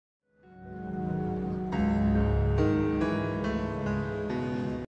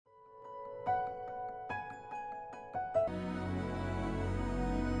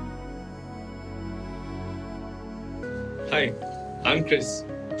Hi, I'm Chris.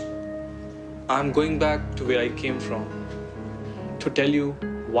 I'm going back to where I came from. To tell you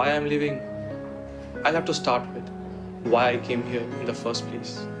why I'm leaving, I'll have to start with why I came here in the first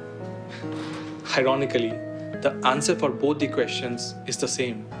place. Ironically, the answer for both the questions is the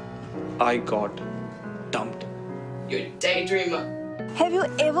same. I got dumped. You're a daydreamer. Have you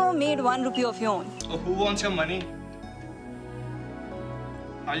ever made 1 rupee of your own? Oh, who wants your money?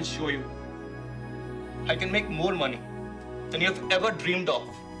 I'll show you. I can make more money than you've ever dreamed of.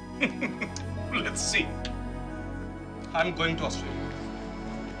 Let's see. I'm going to Australia.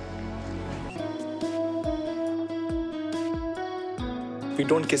 We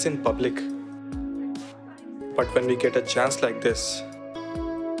don't kiss in public. But when we get a chance like this,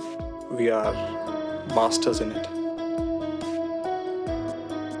 we are masters in it.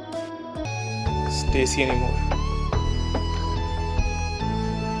 Stacy anymore.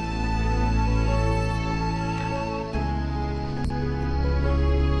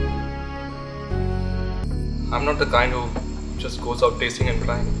 I'm not the kind who just goes out tasting and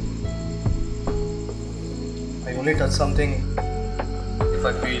crying. I only touch something if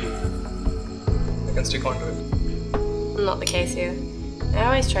I feel I can stick onto it. Not the case here. I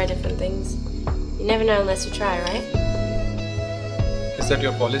always try different things. You never know unless you try, right? Is that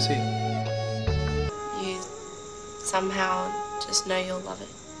your policy? You somehow just know you'll love it.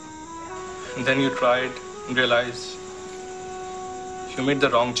 And then you tried and realized you made the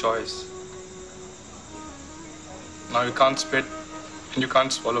wrong choice. Now you can't spit and you can't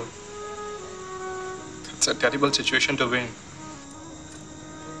swallow. It's a terrible situation to be in.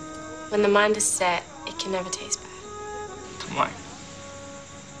 When the mind is set, it can never taste bad. The mind.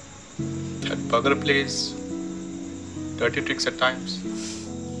 That burger plays dirty tricks at times.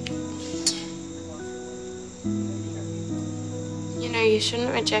 You know, you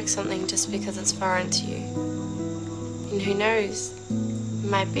shouldn't reject something just because it's foreign to you. And who knows, it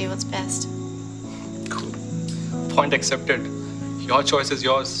might be what's best. Cool. Point accepted. Your choice is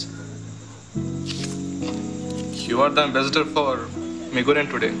yours. You are the ambassador for Miguren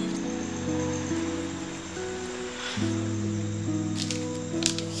today.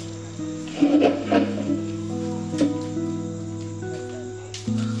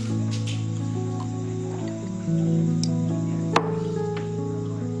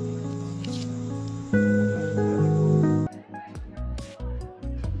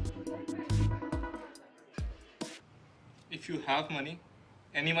 If you have money,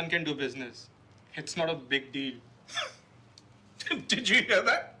 anyone can do business. It's not a big deal. Did you hear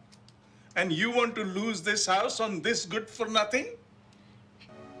that? And you want to lose this house on this good for nothing?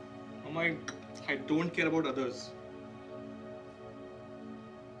 Oh my, I don't care about others.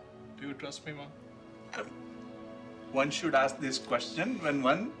 Do you trust me, Ma? One should ask this question when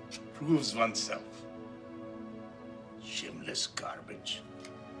one proves oneself. Shameless garbage.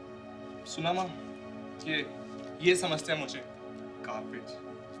 सुना माँ, ये समझते हैं मुझे, garbage.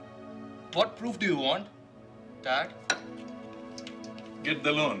 What proof do you want, Dad? Get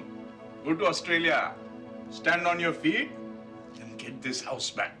the loan. Go to Australia. Stand on your feet and get this house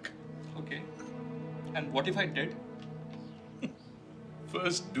back. Okay. And what if I did?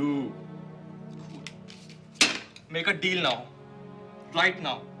 First do. Make a deal now. Right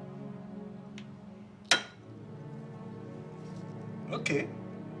now. Okay.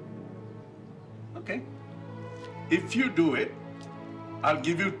 Okay. If you do it, I'll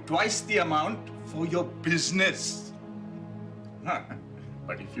give you twice the amount for your business.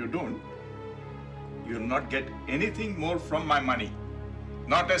 But if you don't, you'll not get anything more from my money.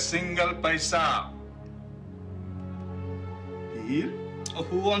 Not a single paisa. Deal? Oh,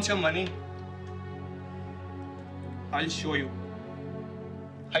 who wants your money? I'll show you.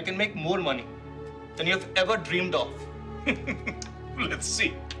 I can make more money than you've ever dreamed of. Let's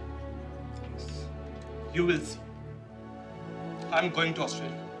see. You will see. I'm going to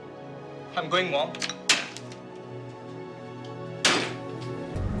Australia. I'm going, Mom.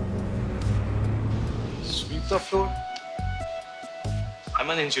 Sweep the floor. I'm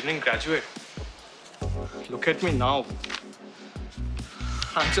an engineering graduate. Look at me now.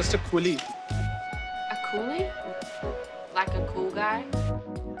 I'm just a coolie. A coolie? Like a cool guy?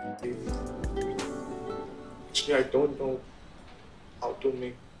 Actually, I don't know how to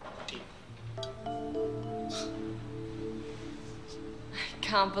make tea.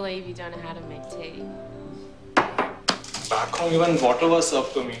 Can't believe you don't know how to make tea. Back home, even water was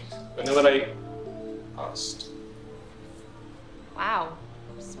served to me whenever I asked. Wow,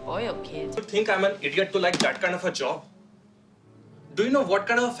 spoiled kid. You think I'm an idiot to like that kind of a job? Do you know what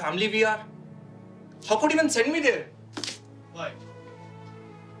kind of a family we are? How could you even send me there? Why?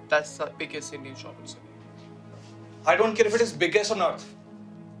 That's the biggest Indian shop in Sydney. I don't care if it is biggest or not.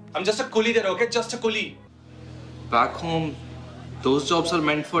 I'm just a coolie there, okay? Just a coolie. Back home, those jobs are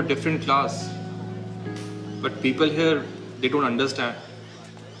meant for different class. But people here, they don't understand.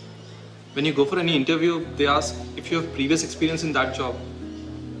 When you go for any interview, they ask if you have previous experience in that job.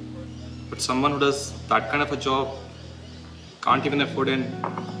 But someone who does that kind of a job can't even afford an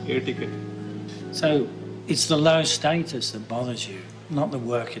air ticket. So it's the low status that bothers you, not the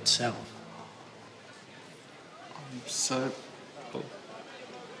work itself. Sir,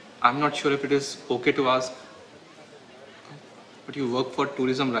 I'm not sure if it is okay to ask, but you work for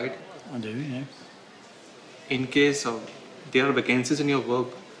tourism, right? I do, yeah. In case there are vacancies in your work,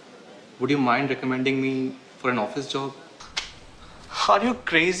 would you mind recommending me for an office job? Are you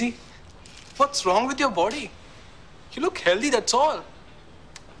crazy? What's wrong with your body? You look healthy, that's all.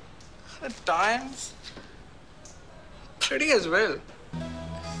 At times, pretty as well.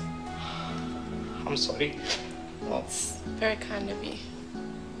 I'm sorry. That's very kind of you.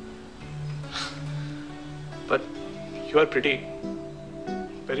 But you are pretty.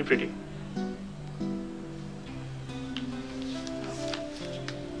 Very pretty.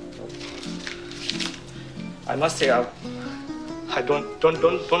 I must say, I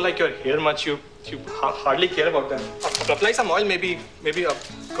don't like your hair much. You hardly care about them. Apply some oil, maybe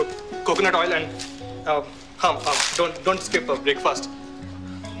coconut oil, and don't skip breakfast.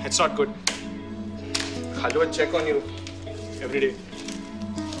 It's not good. I'll do a check on you every day.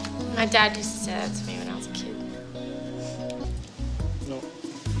 My dad used to say that to me when I was a kid. No.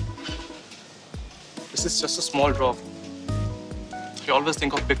 This is just a small drop. We always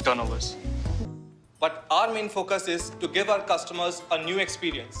think of big turnovers. But our main focus is to give our customers a new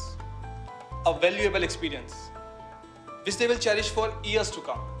experience, a valuable experience, which they will cherish for years to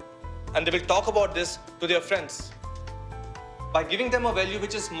come. And they will talk about this to their friends. By giving them a value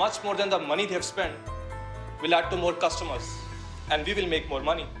which is much more than the money they have spent, we'll add to more customers and we will make more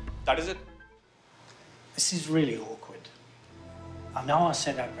money. That is it. This is really awkward. I know I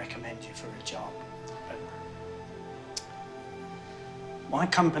said I'd recommend you for a job, but my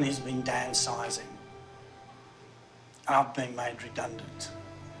company's been downsizing and I've been made redundant.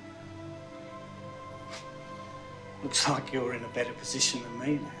 Looks like you're in a better position than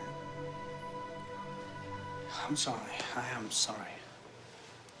me now. I'm sorry. I am sorry.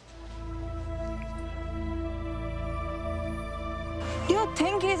 Do you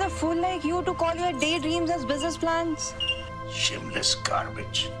think he's a fool like you to call your daydreams as business plans? Shameless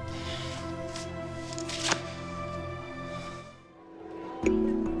garbage.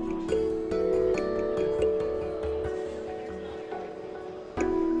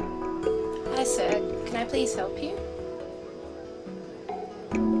 Hi, sir. Can I please help you?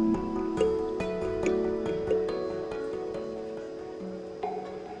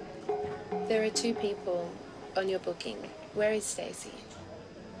 There are 2 people on your booking. Where is Stacy?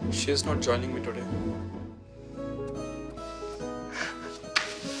 She's not joining me today.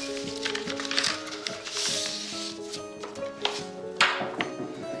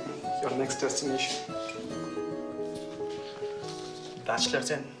 Your next destination.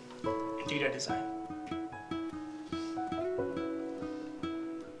 Bachelor's in Interior Design.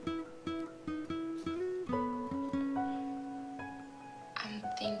 I'm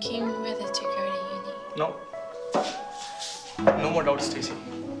thinking whether to go to uni. No. No more doubts, Stacey.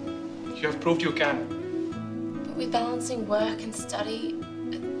 You have proved you can. But with balancing work and study,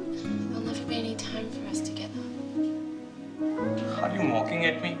 there'll never be any time for us together. Are you mocking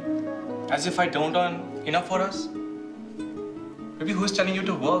at me? As if I don't earn enough for us? Maybe who's telling you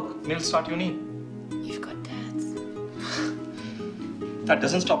to work when you'll start uni? You've got dads. That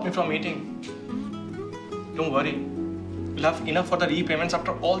doesn't stop me from eating. Don't worry. We'll have enough for the repayments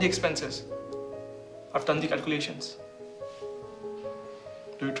after all the expenses. I've done the calculations.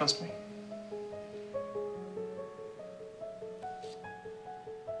 Do you trust me?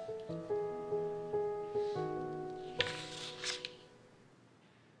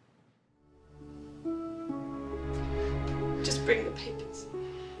 Just bring the papers.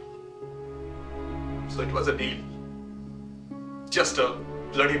 So it was a deal. Just a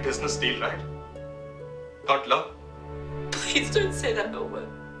bloody business deal, right? Not love. Please don't say that, Elmer.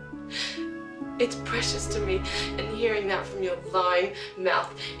 It's precious to me, and hearing that from your lying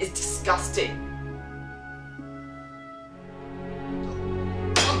mouth is disgusting.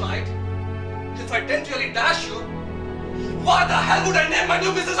 All right. If I didn't really dash you, why the hell would I name my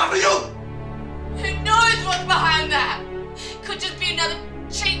new business after you? Who knows what's behind that? Could just be another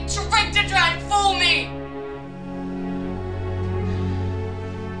cheap trick to try and fool me.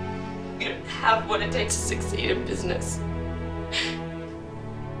 You don't have what it takes to succeed in business.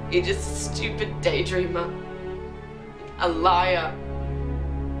 You're just a stupid daydreamer. a liar,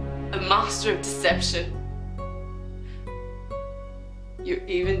 a master of deception. You're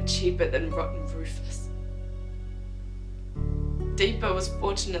even cheaper than rotten Rufus. Deepa was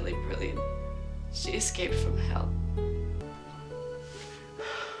fortunately brilliant. She escaped from hell.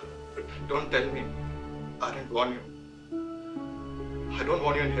 But don't tell me I didn't warn you. I don't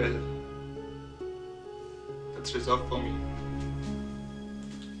want you in hell. That's reserved for me.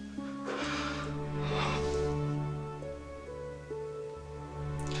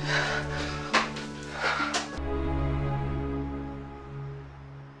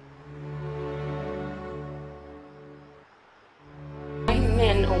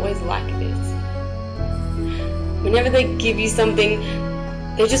 Men always like this. Whenever they give you something,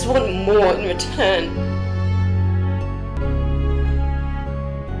 they just want more in return.